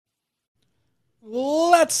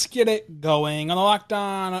Let's get it going on the Locked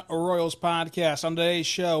On Royals podcast. On today's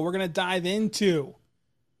show, we're going to dive into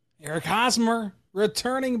Eric Hosmer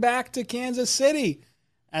returning back to Kansas City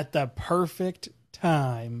at the perfect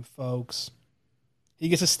time, folks. He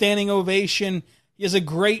gets a standing ovation. He has a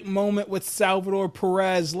great moment with Salvador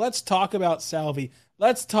Perez. Let's talk about Salvi.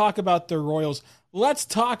 Let's talk about the Royals. Let's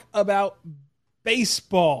talk about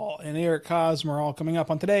baseball and Eric Hosmer, all coming up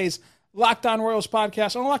on today's Locked On Royals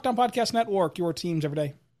podcast on the Locked On Podcast Network, your teams every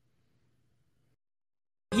day.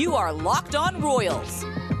 You are Locked On Royals,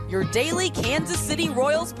 your daily Kansas City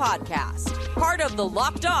Royals podcast. Part of the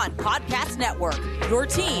Locked On Podcast Network, your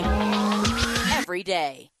team every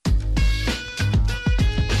day.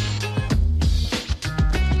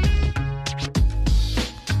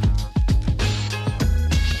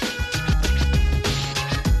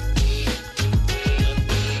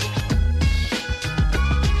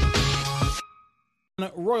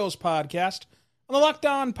 Royals podcast on the Locked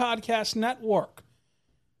On Podcast Network,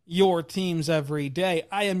 your teams every day.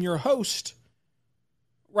 I am your host,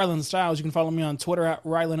 Rylan Stiles. You can follow me on Twitter at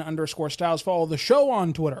Rylan_Stiles. Follow the show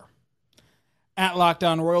on Twitter at Locked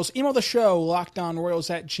On Royals. Email the show,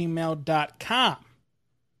 lockedonroyals@gmail.com.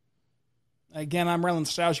 Again, I'm Rylan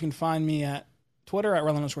Stiles. You can find me at Twitter at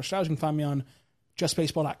Rylan_Stiles. You can find me on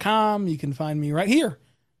justbaseball.com. You can find me right here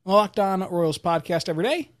on the Locked On Royals podcast every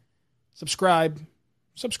day. Subscribe.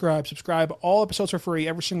 All episodes are free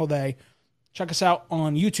every single day. Check us out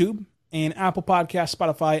on YouTube and Apple Podcasts,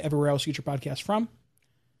 Spotify, everywhere else you get your podcasts from.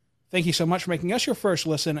 Thank you so much for making us your first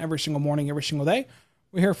listen every single morning, every single day.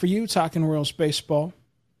 We're here for you, talking Royals baseball.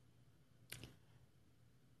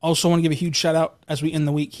 Also want to give a huge shout out as we end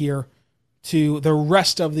the week here to the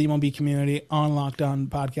rest of the MLB community on Locked On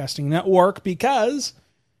Podcasting Network, because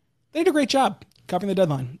they did a great job covering the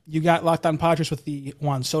deadline. You got Locked On Padres with the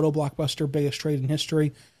Juan Soto blockbuster, biggest trade in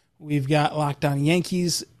history. We've got Locked On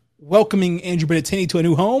Yankees welcoming Andrew Benintendi to a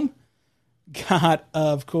new home. Got,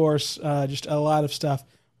 of course, just a lot of stuff,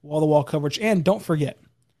 wall-to-wall coverage. And don't forget,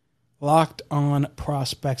 Locked On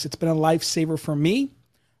Prospects. It's been a lifesaver for me.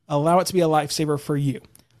 Allow it to be a lifesaver for you.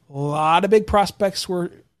 A lot of big prospects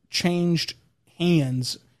were changed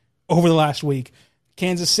hands over the last week.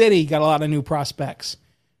 Kansas City got a lot of new prospects.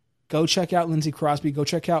 Go check out Lindsey Crosby. Go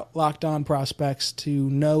check out Locked On Prospects to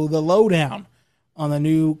know the lowdown on the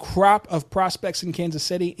new crop of prospects in Kansas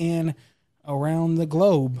City and around the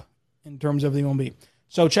globe in terms of the MLB.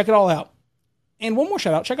 So check it all out. And one more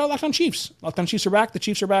shout out. Check out Locked On Chiefs. Locked On Chiefs are back. The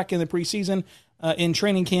Chiefs are back in the preseason, in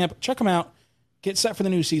training camp. Check them out. Get set for the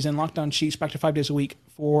new season. Locked On Chiefs back to 5 days a week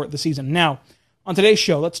for the season. Now, on today's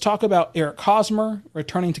show, let's talk about Eric Hosmer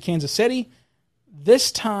returning to Kansas City. This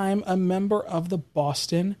time, a member of the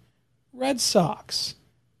Boston Red Sox.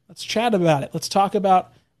 Let's chat about it. Let's talk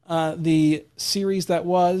about the series that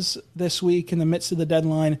was this week in the midst of the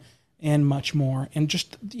deadline and much more. And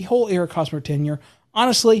just the whole Eric Hosmer tenure.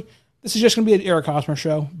 Honestly, this is just going to be an Eric Hosmer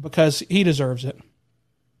show because he deserves it.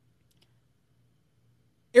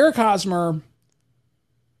 Eric Hosmer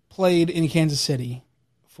played in Kansas City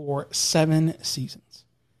for 7 seasons.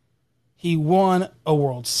 He won a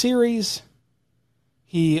World Series.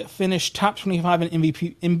 He finished top 25 in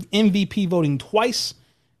MVP voting twice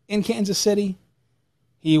in Kansas City.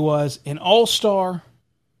 He was an all-star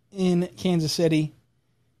in Kansas City.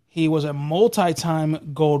 He was a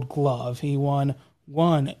multi-time Gold Glove. He won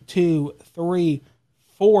 1, 2, 3,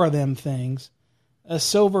 4 of them things. A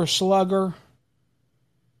Silver Slugger.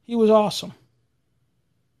 He was awesome.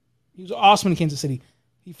 He was awesome in Kansas City.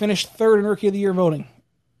 He finished 3rd in Rookie of the Year voting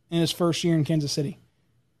in his first year in Kansas City.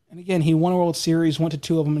 And again, he won a World Series, went to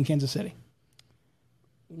 2 of them in Kansas City.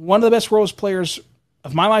 One of the best Royals players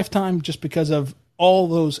of my lifetime just because of all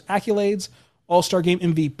those accolades. All-Star Game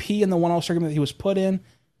MVP in the one All-Star Game that he was put in,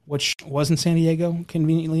 which was in San Diego,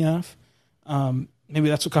 conveniently enough. Maybe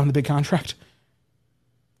that's what got him the big contract.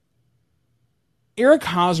 Eric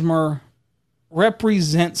Hosmer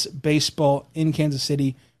represents baseball in Kansas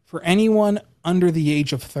City for anyone under the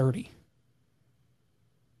age of 30.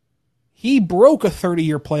 He broke a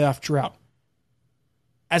 30-year playoff drought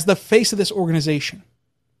as the face of this organization.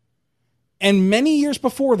 And many years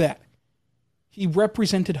before that, he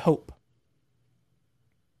represented hope.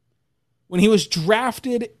 When he was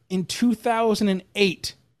drafted in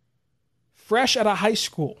 2008, fresh out of high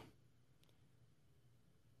school,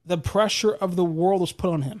 the pressure of the world was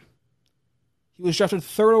put on him. He was drafted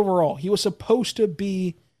 3rd overall. He was supposed to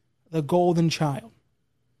be the golden child.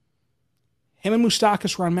 Him and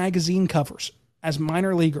Moustakas were on magazine covers as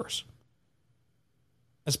minor leaguers,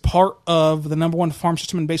 as part of the number 1 farm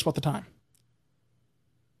system in baseball at the time.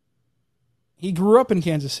 He grew up in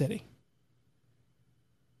Kansas City.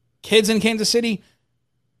 Kids in Kansas City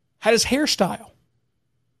had his hairstyle.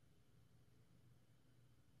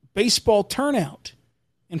 Baseball turnout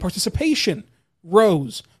and participation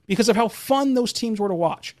rose because of how fun those teams were to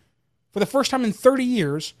watch. For the first time in 30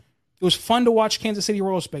 years, it was fun to watch Kansas City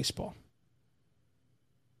Royals baseball.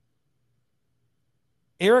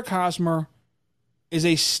 Eric Hosmer is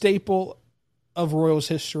a staple of Royals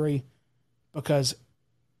history because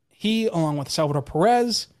he, along with Salvador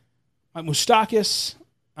Perez, Mike Moustakas,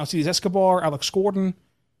 Alcides Escobar, Alex Gordon,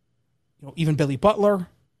 even Billy Butler,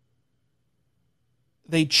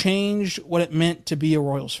 they changed what it meant to be a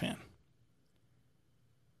Royals fan.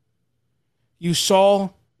 You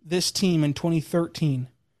saw this team in 2013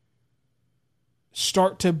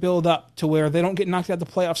 start to build up to where they don't get knocked out of the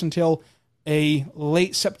playoffs until a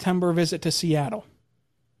late September visit to Seattle.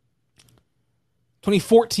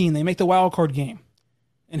 2014, they make the wild card game,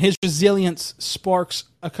 and his resilience sparks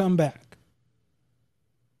a comeback.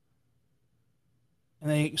 And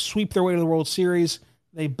they sweep their way to the World Series.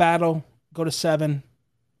 They battle, go to 7,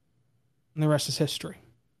 and the rest is history.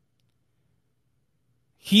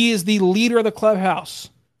 He is the leader of the clubhouse.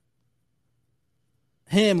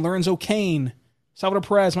 Him, Lorenzo Cain, Salvador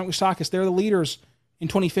Perez, Mike Moustakas, they're the leaders in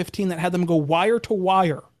 2015 that had them go wire to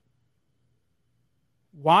wire.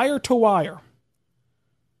 Wire to wire.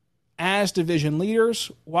 As division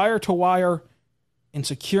leaders, wire to wire in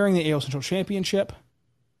securing the AL Central Championship.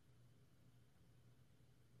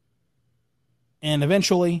 And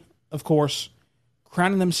eventually, of course,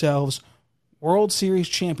 crowning themselves World Series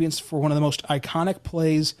champions for one of the most iconic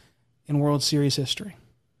plays in World Series history.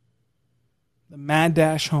 The Mad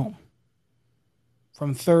Dash home.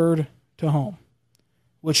 From third to home.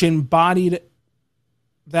 Which embodied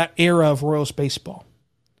that era of Royals baseball.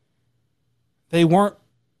 They weren't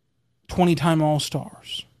 20-time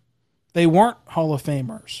All-Stars. They weren't Hall of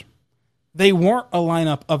Famers. They weren't a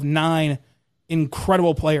lineup of 9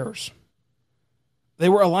 incredible players. They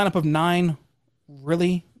were a lineup of 9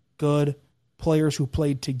 really good players who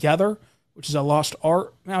played together, which is a lost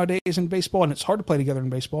art nowadays in baseball, and it's hard to play together in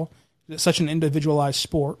baseball. It's such an individualized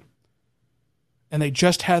sport. And they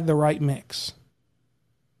just had the right mix.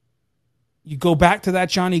 You go back to that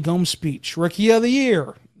Johnny Gomes speech. Rookie of the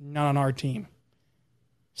Year, not on our team.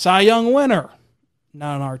 Cy Young winner,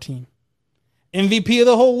 not on our team. MVP of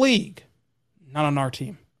the whole league, not on our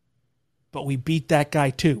team. But we beat that guy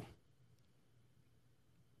too.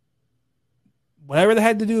 Whatever they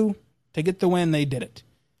had to do to get the win, they did it.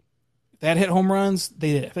 If they had hit home runs,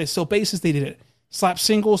 they did it. If they stole bases, they did it. Slap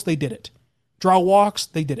singles, they did it. Draw walks,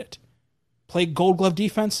 they did it. Play Gold Glove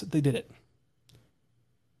defense, they did it.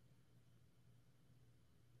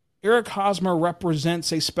 Eric Hosmer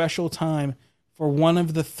represents a special time for one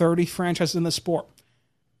of the 30 franchises in the sport.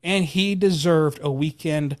 And he deserved a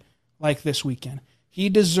weekend like this weekend. He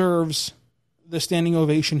deserves the standing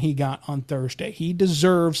ovation he got on Thursday. He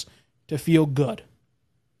deserves to feel good.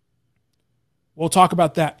 We'll talk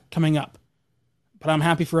about that coming up. But I'm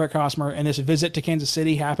happy for Eric Hosmer, and this visit to Kansas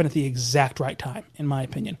City happened at the exact right time, in my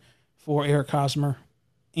opinion, for Eric Hosmer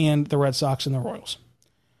and the Red Sox and the Royals.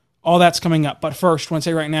 All that's coming up. But first, I want to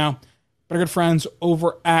say right now, our good friends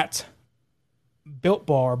over at Built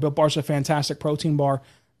Bar. Built Bar is a fantastic protein bar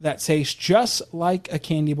that tastes just like a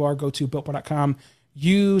candy bar. Go to BuiltBar.com.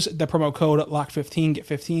 Use the promo code LOCK15. Get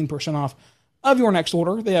 15% off of your next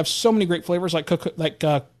order. They have so many great flavors like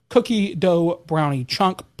cookie dough brownie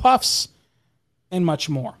chunk puffs and much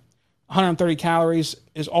more. 130 calories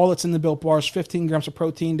is all that's in the Built Bars. 15 grams of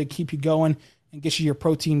protein to keep you going and get you your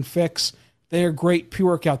protein fix. They're great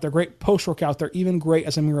pre-workout. They're great post-workout. They're even great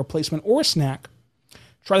as a meal replacement or a snack.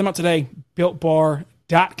 Try them out today.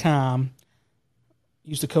 BuiltBar.com.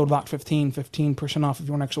 Use the code LOCK15, 15% off of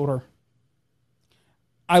your next order.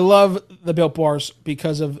 I love the Built Bars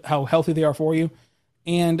because of how healthy they are for you.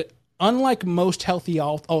 And unlike most healthy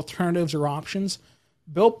alternatives or options,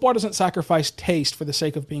 Built Bar doesn't sacrifice taste for the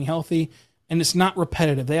sake of being healthy, and it's not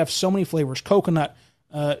repetitive. They have so many flavors: coconut,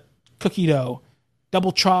 cookie dough,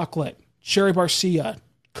 double chocolate, cherry barcia,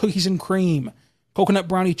 cookies and cream, coconut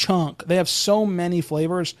brownie chunk. They have so many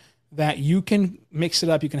flavors that you can mix it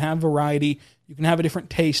up. You can have variety. You can have a different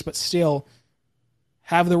taste, but still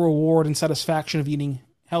have the reward and satisfaction of eating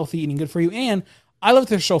healthy, eating good for you. And I love that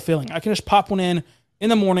they're so filling. I can just pop one in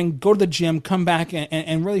the morning, go to the gym, come back,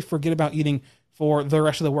 and really forget about eating for the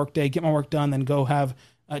rest of the workday, get my work done, then go have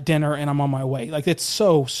dinner, and I'm on my way. Like, it's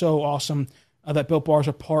so, so awesome that Built Bars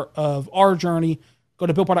are part of our journey. Go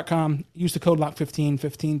to BuiltBar.com, use the code LOCK15,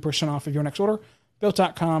 15% off of your next order.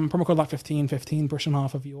 Built.com, promo code LOCK15, 15%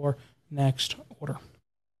 off of your next order.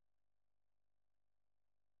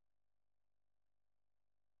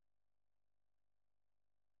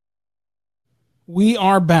 We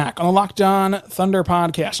are back on the Locked On Thunder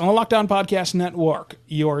podcast, on the Locked On Podcast Network,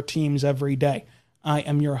 your teams every day. I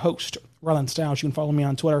am your host, Rylan Stiles. You can follow me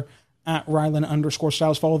on Twitter at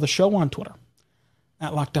Rylan_Stiles. Follow the show on Twitter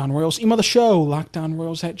at Locked On Royals. Email the show,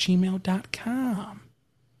 lockedonroyals@gmail.com.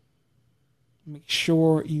 Make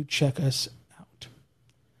sure you check us out.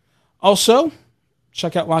 Also,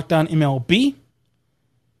 check out Locked On MLB.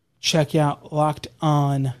 Check out Locked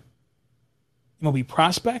On MLB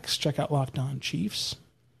Prospects. Check out Locked On Chiefs.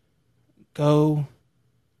 Go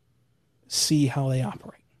see how they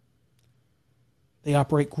operate. They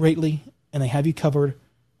operate greatly, and they have you covered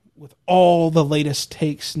with all the latest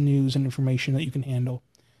takes, news, and information that you can handle.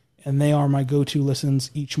 And they are my go-to listens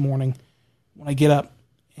each morning when I get up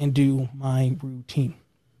and do my routine.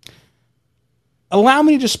 Allow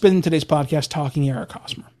me to just spend today's podcast talking Eric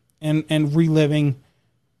Hosmer and reliving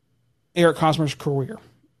Eric Hosmer's career,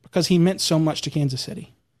 because he meant so much to Kansas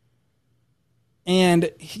City.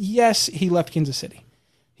 And yes, he left Kansas City.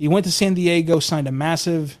 He went to San Diego, signed a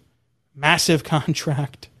massive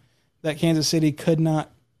contract that Kansas City could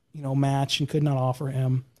not, match and could not offer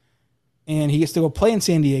him. And he gets to go play in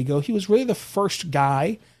San Diego. He was really the first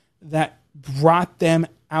guy that brought them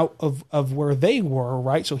out of where they were,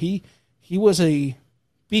 right? So he was a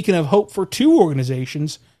beacon of hope for two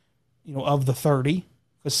organizations, of the 30.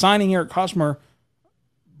 Because signing Eric Hosmer,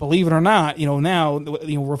 believe it or not, now, with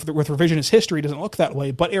revisionist history, it doesn't look that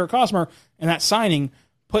way. But Eric Hosmer and that signing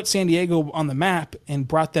put San Diego on the map and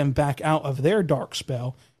brought them back out of their dark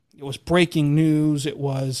spell. It was breaking news. It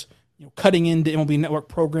was cutting into MLB Network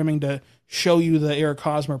programming to show you the Eric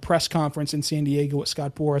Hosmer press conference in San Diego with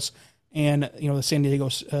Scott Boras and the San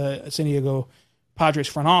Diego Padres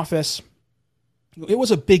front office. It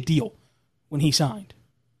was a big deal when he signed.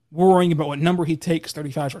 Worrying about what number he'd take, because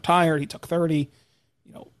 35's retired, he took 30.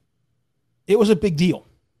 It was a big deal.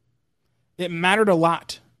 It mattered a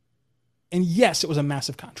lot. And yes, it was a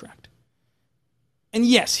massive contract. And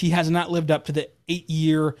yes, he has not lived up to the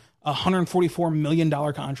 8-year, $144 million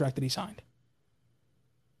contract that he signed.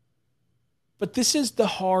 But this is the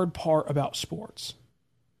hard part about sports.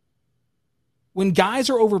 When guys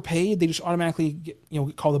are overpaid, they just automatically get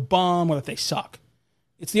called a bum or that they suck.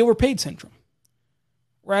 It's the overpaid syndrome.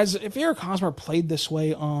 Whereas if Eric Hosmer played this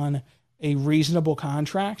way on a reasonable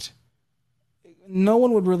contract, no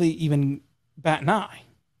one would really even bat an eye.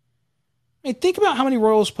 I mean, think about how many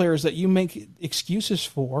Royals players that you make excuses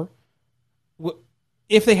for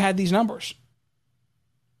if they had these numbers.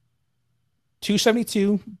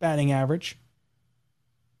 272 batting average,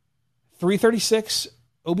 336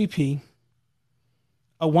 OBP,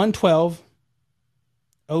 a 112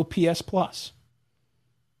 OPS plus.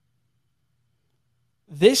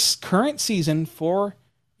 This current season for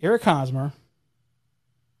Eric Hosmer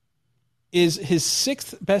is his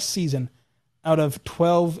 6th best season out of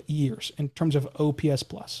 12 years in terms of OPS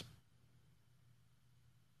plus.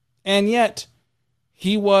 And yet,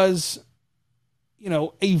 he was,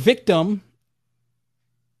 a victim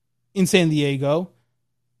in San Diego.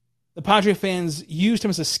 The Padre fans used him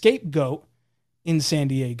as a scapegoat in San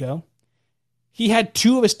Diego. He had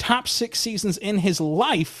 2 of his top 6 seasons in his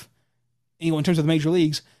life, in terms of the major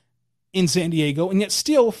leagues, in San Diego, and yet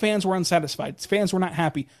still fans were unsatisfied. Fans were not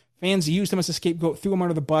happy. Fans used him as a scapegoat, threw him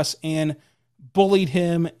under the bus, and bullied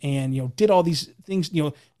him, and did all these things. It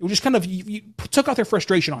was just kind of you took out their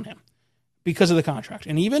frustration on him because of the contract.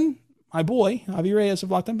 And even my boy Javi Reyes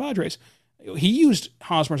of Locked On Padres, he used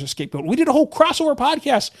Hosmer as a scapegoat. We did a whole crossover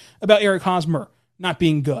podcast about Eric Hosmer not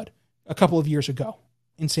being good a couple of years ago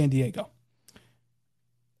in San Diego.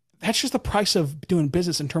 That's just the price of doing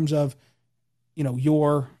business in terms of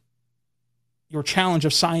your challenge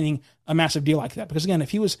of signing a massive deal like that. Because again,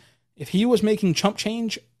 if he was making chump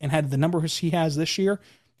change and had the numbers he has this year,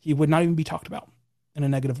 he would not even be talked about in a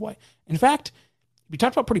negative way. In fact, we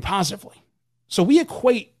talked about pretty positively. So we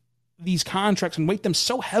equate these contracts and weight them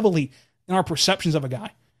so heavily in our perceptions of a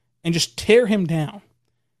guy and just tear him down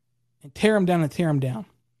and tear him down and tear him down.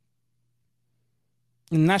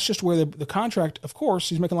 And that's just where the contract, of course,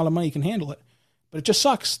 he's making a lot of money, he can handle it. But it just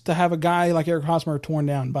sucks to have a guy like Eric Hosmer torn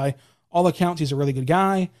down. By all accounts, he's a really good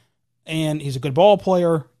guy, and he's a good ball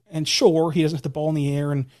player. And sure, he doesn't hit the ball in the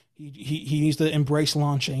air, and he needs to embrace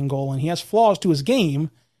launch angle, and he has flaws to his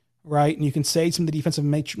game, right? And you can say some of the defensive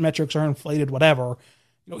metrics are inflated, whatever.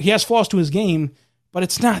 He has flaws to his game, but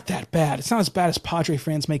it's not that bad. It's not as bad as Padre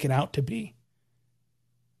fans make it out to be.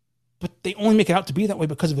 But they only make it out to be that way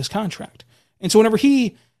because of his contract. And so whenever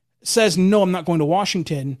he says, no, I'm not going to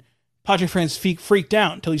Washington, Padre fans freaked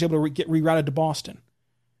out until he's able to get rerouted to Boston.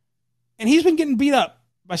 And he's been getting beat up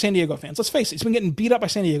by San Diego fans. Let's face it, he's been getting beat up by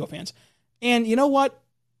San Diego fans. And you know what?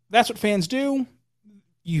 that's what fans do.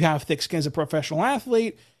 You have thick skin as a professional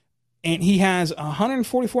athlete, and he has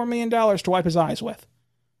 $144 million to wipe his eyes with.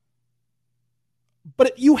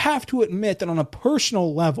 But you have to admit that on a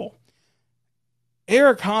personal level,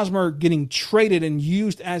 Eric Hosmer getting traded and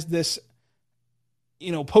used as this,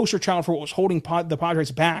 poster child for what was holding the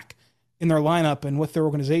Padres back in their lineup and with their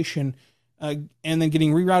organization, and then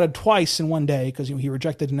getting rerouted twice in one day because he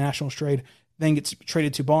rejected the Nationals trade, then gets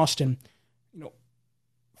traded to Boston.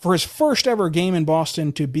 For his first ever game in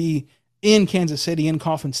Boston to be in Kansas City in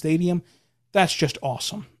Kauffman Stadium, that's just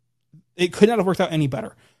awesome. It could not have worked out any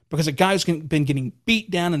better because a guy who's been getting beat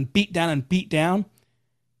down and beat down and beat down,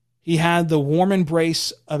 he had the warm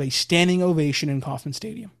embrace of a standing ovation in Kauffman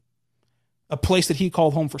Stadium. A place that he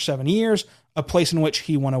called home for 7 years, a place in which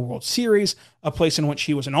he won a World Series, a place in which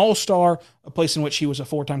he was an All-Star, a place in which he was a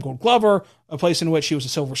 4-time Gold Glover, a place in which he was a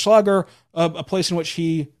Silver Slugger, a place in which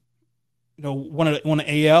he won an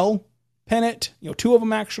AL pennant, 2 of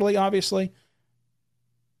them actually, obviously.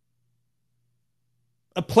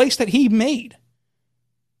 A place that he made.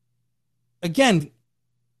 Again,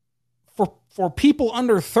 for people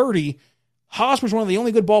under 30, Hosmer's one of the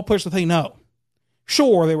only good ball players that they know.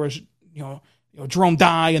 Sure, there was, Jerome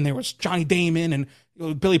Dye, and there was Johnny Damon,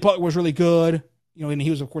 and Billy Butler was really good, and he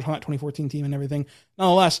was, of course, on that 2014 team and everything.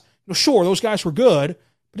 Nonetheless, sure, those guys were good,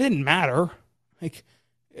 but it didn't matter. Like,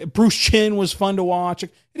 Bruce Chin was fun to watch.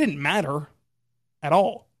 It didn't matter at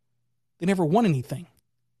all. They never won anything.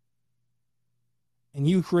 And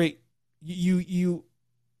you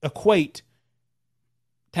equate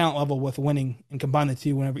talent level with winning and combine the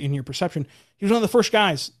two whenever in your perception. He was one of the first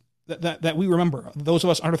guys that we remember, those of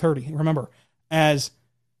us under 30, remember as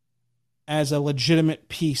a legitimate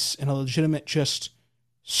piece and a legitimate just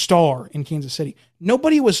star in Kansas City.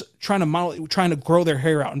 Nobody was trying to grow their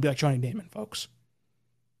hair out and be like Johnny Damon, folks.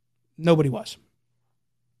 Nobody was.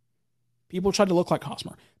 People tried to look like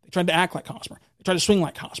Hosmer. They tried to act like Hosmer. They tried to swing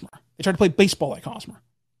like Hosmer. They tried to play baseball like Hosmer.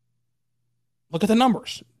 Look at the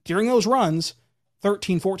numbers. During those runs,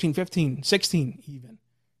 13, 14, 15, 16 even.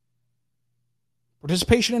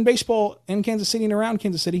 Participation in baseball in Kansas City and around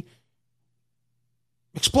Kansas City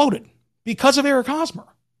exploded because of Eric Hosmer.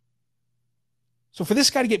 So for this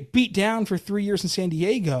guy to get beat down for 3 years in San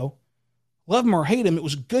Diego, love him or hate him, it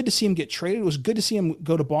was good to see him get traded. It was good to see him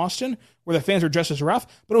go to Boston, where the fans are just as rough.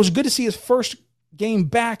 But it was good to see his first game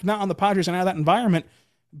back, not on the Padres and out of that environment,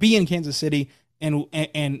 be in Kansas City.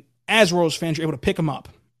 And as Royals fans, you're able to pick him up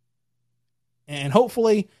and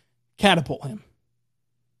hopefully catapult him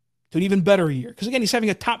to an even better year. Because again, he's having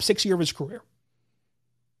a top 6 year of his career.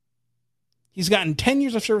 He's gotten 10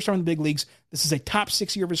 years of service in the big leagues. This is a top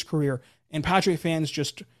 6 year of his career. And Padre fans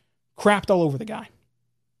just crapped all over the guy.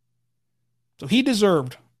 So he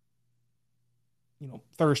deserved,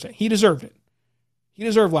 Thursday. He deserved it. He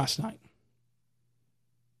deserved last night.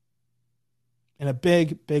 In a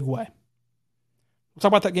big, big way. We'll talk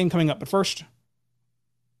about that game coming up. But first,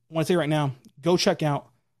 I want to tell you right now, go check out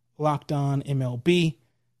Locked On MLB.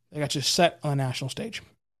 They got you set on the national stage.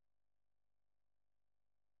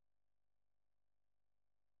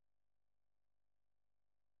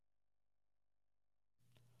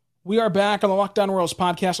 We are back on the Locked On Royals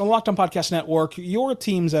podcast, on the Locked On Podcast Network, your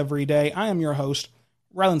teams every day. I am your host,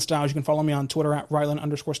 Rylan Stiles. You can follow me on Twitter at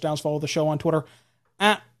Rylan_Stiles. Follow the show on Twitter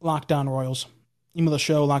at Locked On Royals. Email the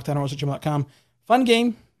show, LockedOnRoyals@gmail.com. Fun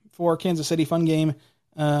game for Kansas City. Fun game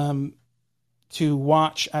to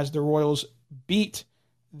watch as the Royals beat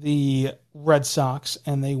the Red Sox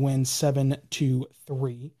and they win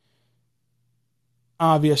 7-3.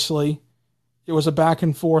 Obviously, it was a back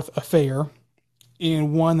and forth affair.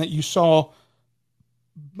 In one that you saw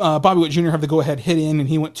Bobby Witt Jr. have the go-ahead hit in, and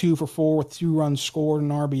he went 2 for 4 with 2 runs scored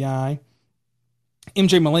and an RBI.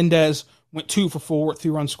 MJ Melendez went 2 for 4 with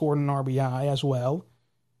 2 runs scored and an RBI as well.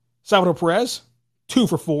 Salvador Perez, 2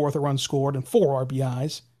 for 4 with a run scored and 4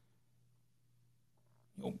 RBIs.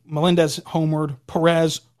 Melendez homered.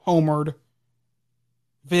 Perez homered.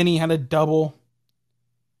 Vinny had a double.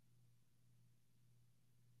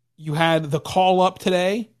 You had the call-up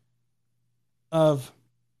today of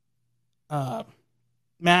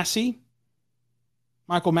Massey,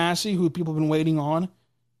 Michael Massey, who people have been waiting on,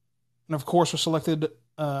 and of course was selected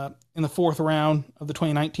in the 4th round of the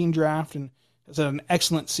 2019 draft and has had an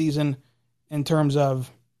excellent season in terms of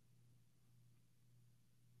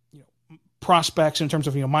prospects, in terms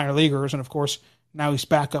of minor leaguers, and of course now he's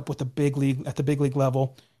back up with the big league at the big league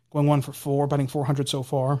level, going 1 for 4, batting .400 so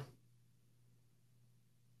far.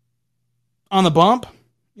 On the bump,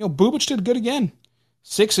 Bubic did good again.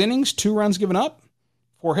 6 innings, 2 runs given up,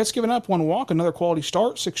 4 hits given up, 1 walk, another quality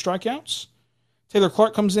start, 6 strikeouts. Taylor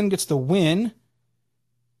Clark comes in, gets the win.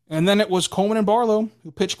 And then it was Coleman and Barlow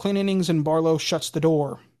who pitched clean innings, and Barlow shuts the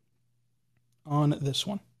door on this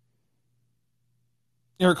one.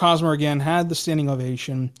 Eric Hosmer again had the standing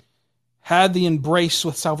ovation, had the embrace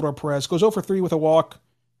with Salvador Perez, goes 0 for 3 with a walk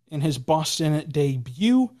in his Boston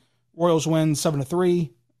debut. Royals win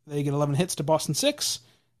 7-3. They get 11 hits to Boston 6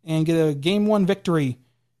 and get a Game 1 victory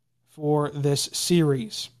for this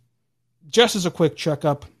series. Just as a quick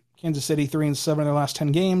checkup, Kansas City 3-7 in their last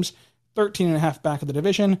 10 games, 13.5 back of the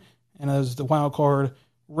division, and as the wild card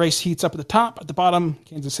race heats up at the top, at the bottom,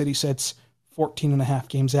 Kansas City sits 14.5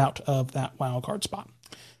 games out of that wild card spot.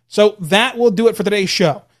 So that will do it for today's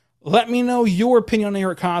show. Let me know your opinion on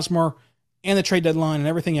Eric Hosmer and the trade deadline and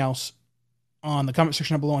everything else on the comment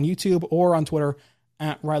section below on YouTube or on Twitter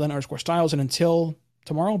at Ryland_Styles. And until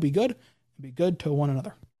tomorrow, be good and be good to one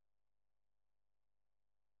another.